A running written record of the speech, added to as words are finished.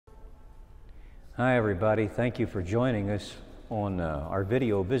Hi everybody, thank you for joining us on our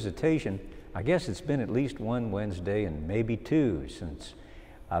video visitation. I guess it's been at least one Wednesday and maybe two since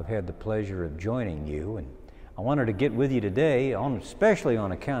I've had the pleasure of joining you, and I wanted to get with you today, especially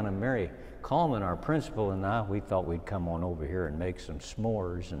on account of Mary Coleman, our principal, and I. We thought we'd come on over here and make some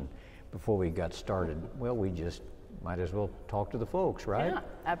s'mores, and before we got started, well, we just might as well talk to the folks, right? Yeah,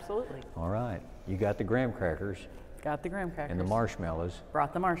 absolutely. All right, you got the graham crackers. Got the graham crackers. And the marshmallows.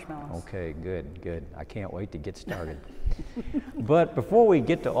 Brought the marshmallows. Okay, good. I can't wait to get started. But before we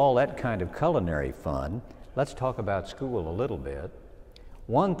get to all that kind of culinary fun, let's talk about school a little bit.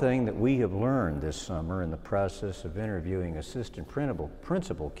 One thing that we have learned this summer in the process of interviewing assistant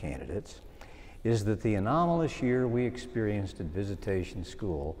principal candidates is that the anomalous year we experienced at Visitation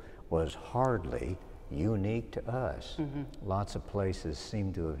School was hardly unique to us. Lots of places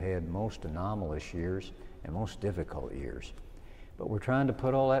seem to have had most anomalous years and most difficult years. But we're trying to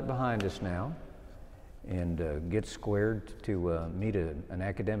put all that behind us now and get squared to meet an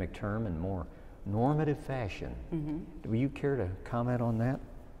academic term in more normative fashion. Do you care to comment on that?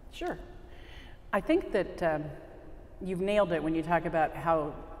 Sure. I think that you've nailed it when you talk about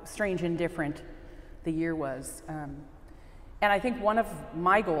how strange and different the year was. And I think one of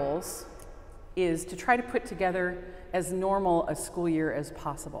my goals is to try to put together as normal a school year as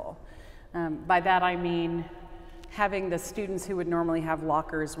possible. By that I mean having the students who would normally have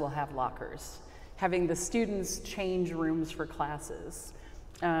lockers will have lockers, having the students change rooms for classes,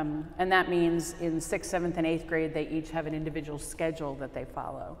 and that means in 6th, 7th, and 8th grade they each have an individual schedule that they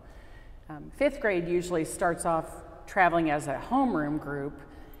follow. 5th grade usually starts off traveling as a homeroom group,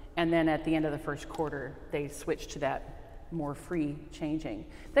 and then at the end of the first quarter they switch to that more free changing.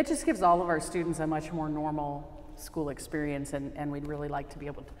 That just gives all of our students a much more normal school experience, and we'd really like to be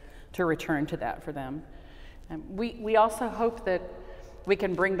able to return to that for them. We also hope that we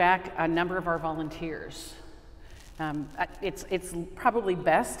can bring back a number of our volunteers. It's probably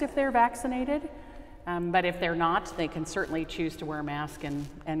best if they're vaccinated, but if they're not, they can certainly choose to wear a mask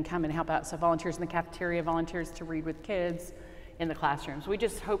and come and help out. So volunteers in the cafeteria, volunteers to read with kids in the classrooms. We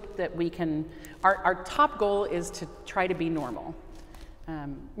just hope that we can, our top goal is to try to be normal.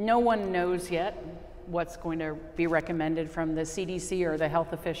 No one knows yet what's going to be recommended from the CDC or the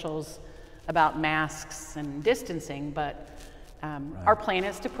health officials about masks and distancing, but our plan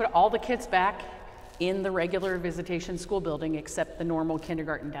is to put all the kids back in the regular Visitation School building except the normal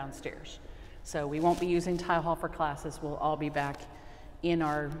kindergarten downstairs. So we won't be using Tile Hall for classes. We'll all be back in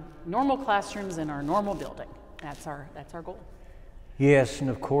our normal classrooms in our normal building. That's our goal. Yes, and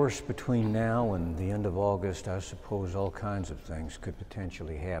of course, between now and the end of August, I suppose all kinds of things could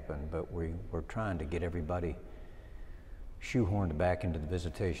potentially happen, but we're trying to get everybody shoehorned back into the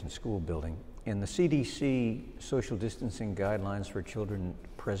Visitation School building. And the CDC social distancing guidelines for children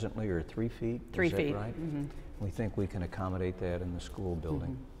presently are 3 feet? 3 feet. Is that right? We think we can accommodate that in the school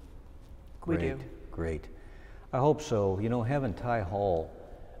building. We do. Great. I hope so. You know, having Tile Hall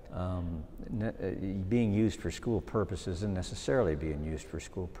being used for school purposes and necessarily being used for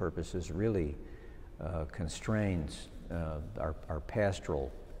school purposes really constrains our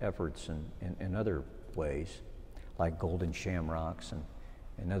pastoral efforts in other ways, like golden shamrocks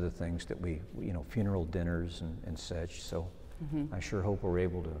and other things that we funeral dinners and such. So I sure hope we're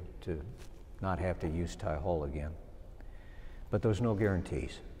able to not have to use Tile Hall again. But there's no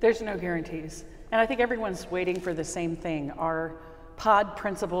guarantees. There's no guarantees. And I think everyone's waiting for the same thing. Our pod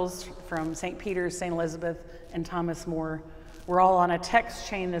principals from St. Peter's, St. Elizabeth, and Thomas More were all on a text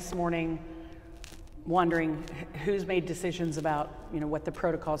chain this morning wondering who's made decisions about what the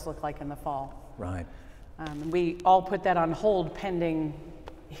protocols look like in the fall. Right. We all put that on hold pending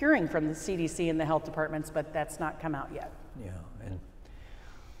hearing from the CDC and the health departments, but that's not come out yet. Yeah, and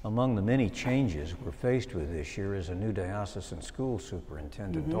among the many changes we're faced with this year is a new diocesan school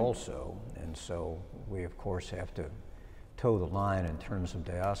superintendent also, and so we of course have to toe the line in terms of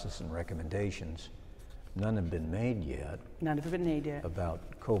diocesan recommendations. None have been made yet. None have been made yet.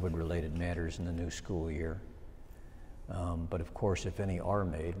 About COVID-related matters in the new school year. But of course, if any are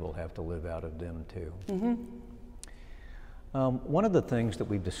made, we'll have to live out of them too. One of the things that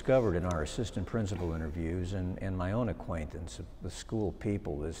we've discovered in our assistant principal interviews and my own acquaintance with school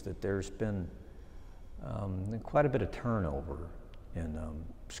people is that there's been quite a bit of turnover in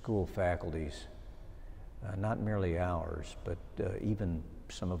school faculties. Not merely ours, but even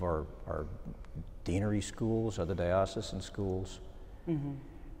some of our deanery schools, other diocesan schools.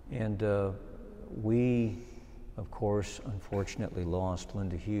 And we, of course, unfortunately lost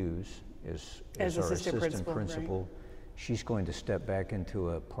Linda Hughes as our assistant principal. Right. She's going to step back into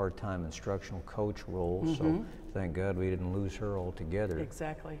a part-time instructional coach role, so thank God we didn't lose her altogether.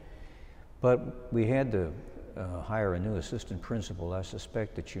 Exactly. But we had to hire a new assistant principal. I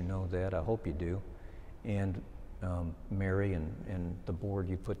suspect that you know that. I hope you do. And Mary and the board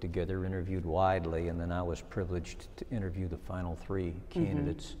you put together interviewed widely, and then I was privileged to interview the final 3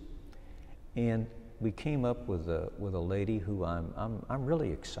 candidates. And we came up with a lady who I'm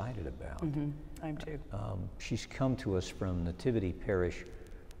really excited about. I'm too. She's come to us from Nativity Parish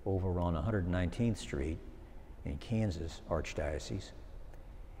over on 119th Street in Kansas Archdiocese.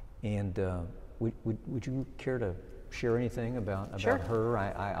 And would you care to share anything about Sure. her?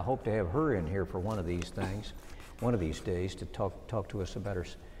 I hope to have her in here for one of these things, one of these days, to talk to us about her.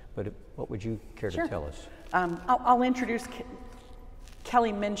 But what would you care Sure. to tell us? I'll introduce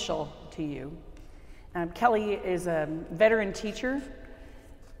Kelly Minshall to you. Kelly is a veteran teacher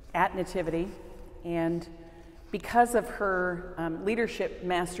at Nativity, and because of her leadership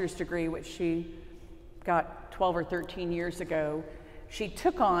master's degree, which she got 12 or 13 years ago, she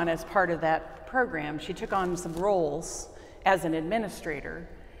took on, as part of that program, she took on some roles as an administrator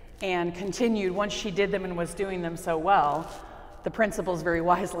and continued. Once she did them and was doing them so well, the principals very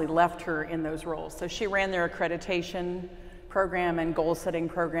wisely left her in those roles. So she ran their accreditation program and goal-setting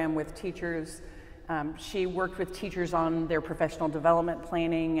program with teachers. She worked with teachers on their professional development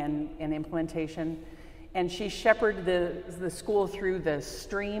planning and implementation. And she shepherded the school through the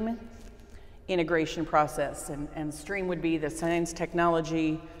STREAM integration process. And STREAM would be the science,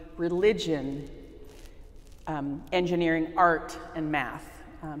 technology, religion, engineering, art, and math.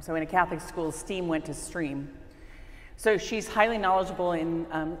 So in a Catholic school, STEAM went to STREAM. So she's highly knowledgeable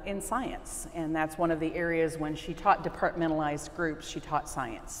in science, and that's one of the areas when she taught departmentalized groups, she taught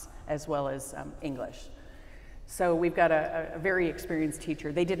science as well as English. So we've got a very experienced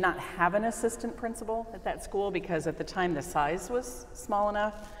teacher. They did not have an assistant principal at that school because at the time the size was small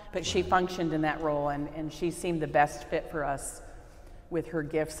enough, but she functioned in that role, and she seemed the best fit for us with her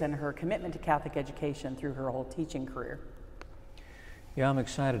gifts and her commitment to Catholic education through her whole teaching career. Yeah, I'm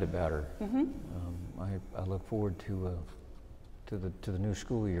excited about her. I look forward to the new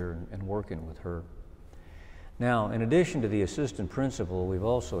school year and working with her. Now, in addition to the assistant principal, we've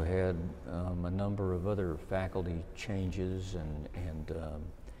also had a number of other faculty changes and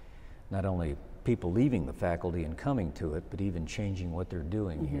not only people leaving the faculty and coming to it, but even changing what they're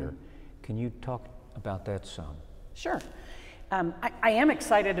doing here. Can you talk about that some? Sure. I am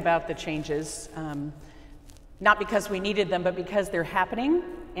excited about the changes, not because we needed them, but because they're happening,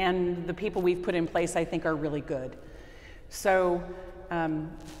 and the people we've put in place I think are really good. So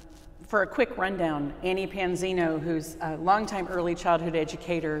for a quick rundown, Annie Panzino, who's a longtime early childhood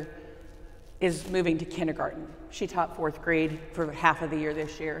educator, is moving to kindergarten. She taught 4th grade for half of the year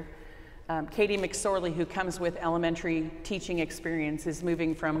this year. Katie McSorley, who comes with elementary teaching experience, is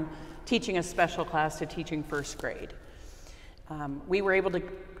moving from teaching a special class to teaching 1st grade. We were able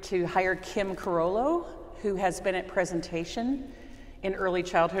to hire Kim Carollo, who has been at Presentation in early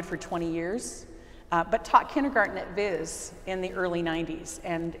childhood for 20 years, but taught kindergarten at Viz in the early 90s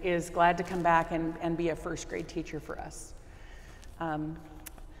and is glad to come back and be a 1st grade teacher for us.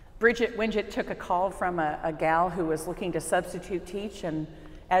 Bridget Winget took a call from a gal who was looking to substitute teach, and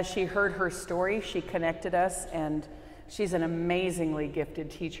as she heard her story, she connected us, and she's an amazingly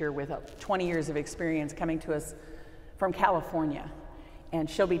gifted teacher with 20 years of experience coming to us from California, and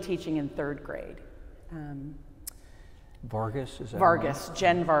she'll be teaching in 3rd grade. Vargas, is that Vargas, right?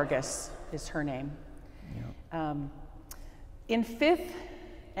 Jen Vargas is her name. Yeah. In 5th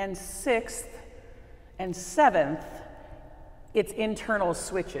and 6th and 7th, it's internal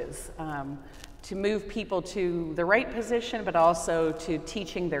switches to move people to the right position, but also to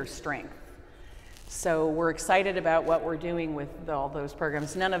teaching their strength. So we're excited about what we're doing with all those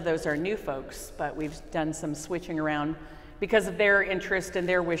programs. None of those are new folks, but we've done some switching around because of their interest and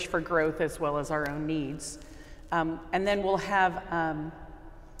their wish for growth as well as our own needs. And then we'll have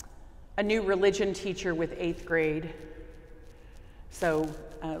a new religion teacher with 8th grade. So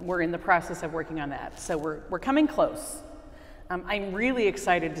we're in the process of working on that. So we're coming close. I'm really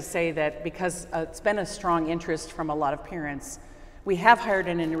excited to say that because it's been a strong interest from a lot of parents, we have hired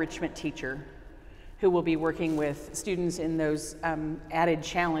an enrichment teacher who will be working with students in those added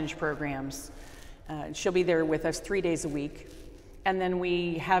challenge programs. She'll be there with us 3 days a week. And then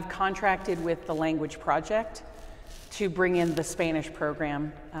we have contracted with the Language Project to bring in the Spanish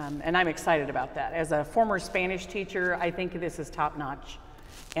program, and I'm excited about that. As a former Spanish teacher, I think this is top-notch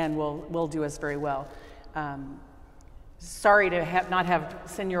and will do us very well. Sorry to not have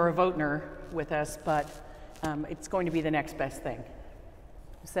Senora Votner with us, but it's going to be the next best thing,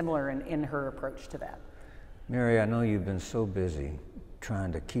 similar in her approach to that. Mary, I know you've been so busy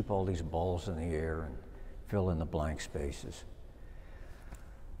trying to keep all these balls in the air and fill in the blank spaces.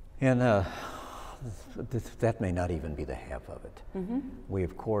 And that may not even be the half of it. We,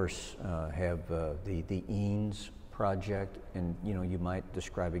 of course, have the EANS project, and you might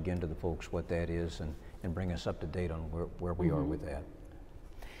describe again to the folks what that is and bring us up to date on where we are with that.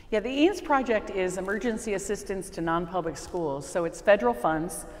 Yeah, the EANS project is emergency assistance to non-public schools. So it's federal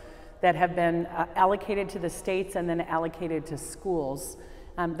funds that have been allocated to the states and then allocated to schools.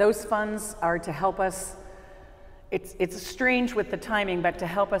 Those funds are to help us, it's strange with the timing, but to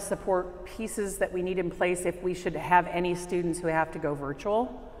help us support pieces that we need in place if we should have any students who have to go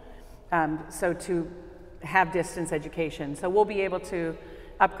virtual. So to have distance education. So we'll be able to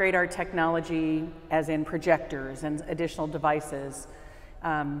upgrade our technology, as in projectors and additional devices,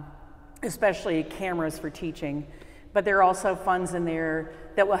 especially cameras for teaching. But there are also funds in there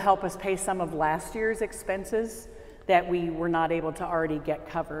that will help us pay some of last year's expenses that we were not able to already get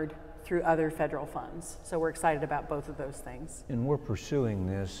covered through other federal funds. So we're excited about both of those things. And we're pursuing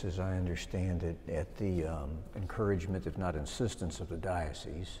this, as I understand it, at the encouragement, if not insistence, of the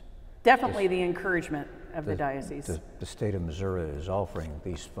diocese. Definitely the encouragement of the diocese. The state of Missouri is offering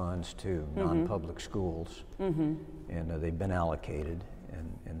these funds to non-public schools, and they've been allocated,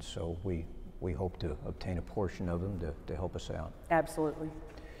 and so we hope to obtain a portion of them to help us out. Absolutely.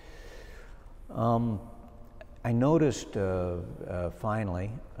 I noticed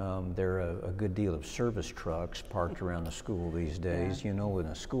finally there are a good deal of service trucks parked around the school these days. Yeah. In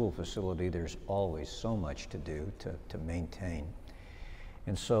a school facility, there's always so much to do to maintain.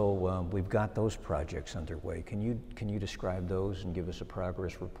 And so we've got those projects underway. Can you describe those and give us a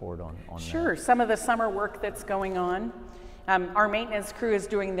progress report on that? Sure. Some of the summer work that's going on. Our maintenance crew is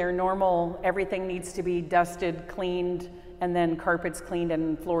doing their normal, everything needs to be dusted, cleaned, and then carpets cleaned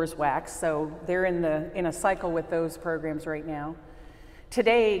and floors waxed. So they're in a cycle with those programs right now.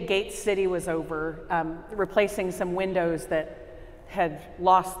 Today, Gate City was over, replacing some windows that had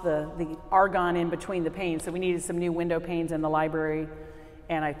lost the argon in between the panes. So we needed some new window panes in the library,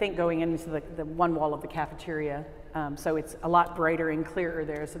 and I think going into the one wall of the cafeteria. So it's a lot brighter and clearer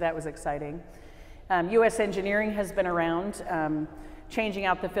there, so that was exciting. U.S. Engineering has been around, changing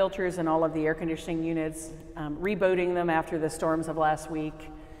out the filters in all of the air conditioning units, rebooting them after the storms of last week,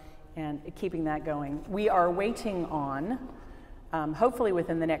 and keeping that going. We are waiting on, hopefully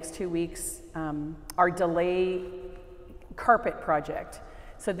within the next 2 weeks, our delay carpet project.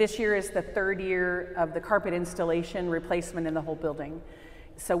 So this year is the 3rd year of the carpet installation replacement in the whole building.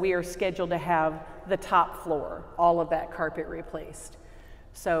 So we are scheduled to have the top floor, all of that carpet replaced.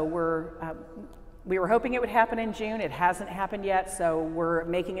 So we were hoping it would happen in June. It hasn't happened yet, so we're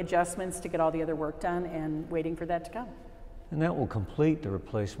making adjustments to get all the other work done and waiting for that to come. And that will complete the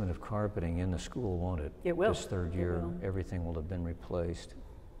replacement of carpeting in the school, won't it? It will. This 3rd year, everything will have been replaced.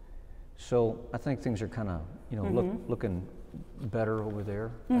 So I think things are kind of, looking better over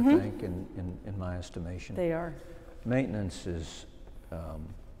there, I think, in my estimation. They are. Maintenance is,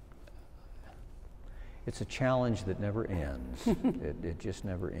 it's a challenge that never ends. It just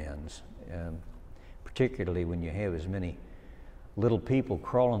never ends. Particularly when you have as many little people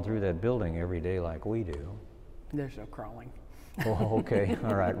crawling through that building every day like we do. There's no crawling. Oh, okay,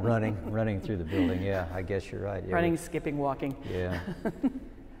 all right, running through the building, yeah, I guess you're right. Yeah, running, skipping, walking. Yeah.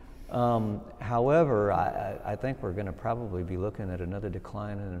 However, I think we're going to probably be looking at another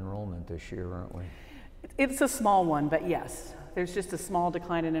decline in enrollment this year, aren't we? It's a small one, but yes, there's just a small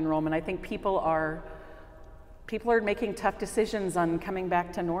decline in enrollment. I think people are making tough decisions on coming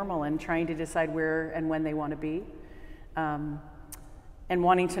back to normal and trying to decide where and when they want to be, and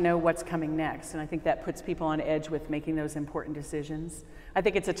wanting to know what's coming next. And I think that puts people on edge with making those important decisions. I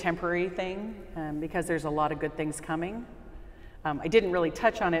think it's a temporary thing because there's a lot of good things coming. I didn't really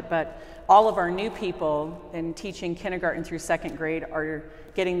touch on it, but all of our new people in teaching kindergarten through 2nd grade are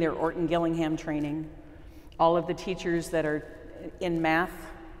getting their Orton Gillingham training. All of the teachers that are in math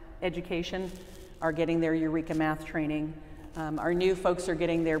education are getting their Eureka Math training. Our new folks are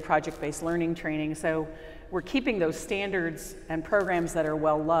getting their project-based learning training. So we're keeping those standards and programs that are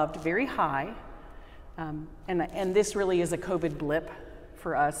well-loved very high. And this really is a COVID blip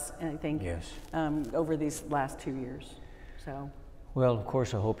for us, I think, yes. Over these last 2 years. So. Well, of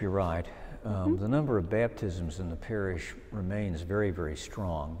course, I hope you're right. The number of baptisms in the parish remains very, very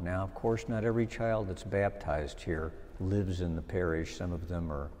strong. Now, of course, not every child that's baptized here lives in the parish. Some of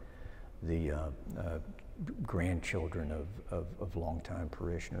them are the grandchildren of longtime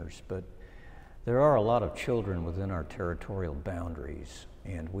parishioners, but there are a lot of children within our territorial boundaries,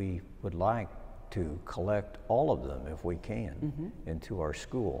 and we would like to collect all of them, if we can, into our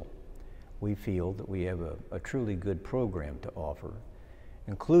school. We feel that we have a truly good program to offer,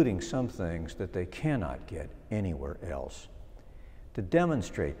 including some things that they cannot get anywhere else. To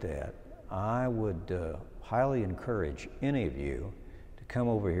demonstrate that, I would highly encourage any of you to come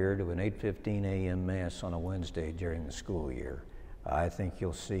over here to an 8:15 a.m. Mass on a Wednesday during the school year. I think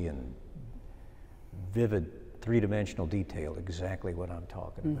you'll see in vivid three-dimensional detail exactly what I'm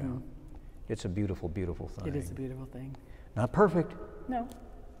talking about. It's a beautiful, beautiful thing. It is a beautiful thing. Not perfect. No.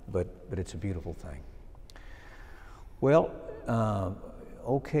 But it's a beautiful thing. Well,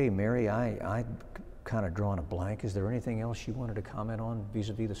 okay, Mary, I kind of drawn a blank. Is there anything else you wanted to comment on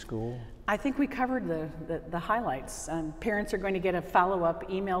vis-a-vis the school? I think we covered the highlights. Parents are going to get a follow-up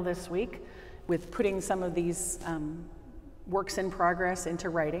email this week with putting some of these works in progress into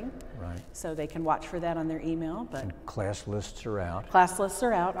writing. Right. So they can watch for that on their email. But and class lists are out. Class lists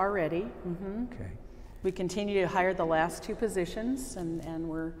are out already. Okay. We continue to hire the last 2 positions, and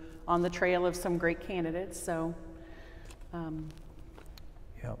we're on the trail of some great candidates. So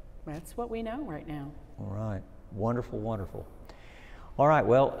Yep. that's what we know right now. All right. Wonderful, wonderful. All right,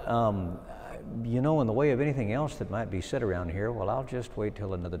 well, you know, in the way of anything else that might be said around here, well, I'll just wait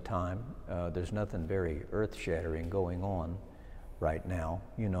till another time. There's nothing very earth-shattering going on right now.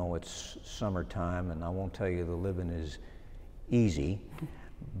 You know, it's summertime, and I won't tell you the living is easy,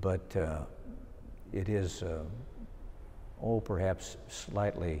 but it is, perhaps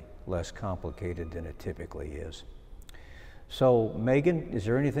slightly less complicated than it typically is. So, Megan, is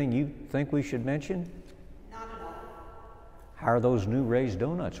there anything you think we should mention? Not at all. How are those new raised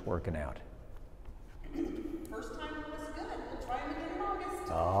donuts working out? First time was good. We'll try them again in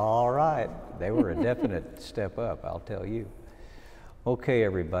August. All right. They were a definite step up, I'll tell you. Okay,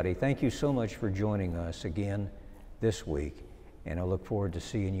 everybody. Thank you so much for joining us again this week, and I look forward to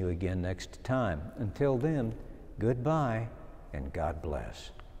seeing you again next time. Until then, goodbye and God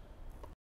bless.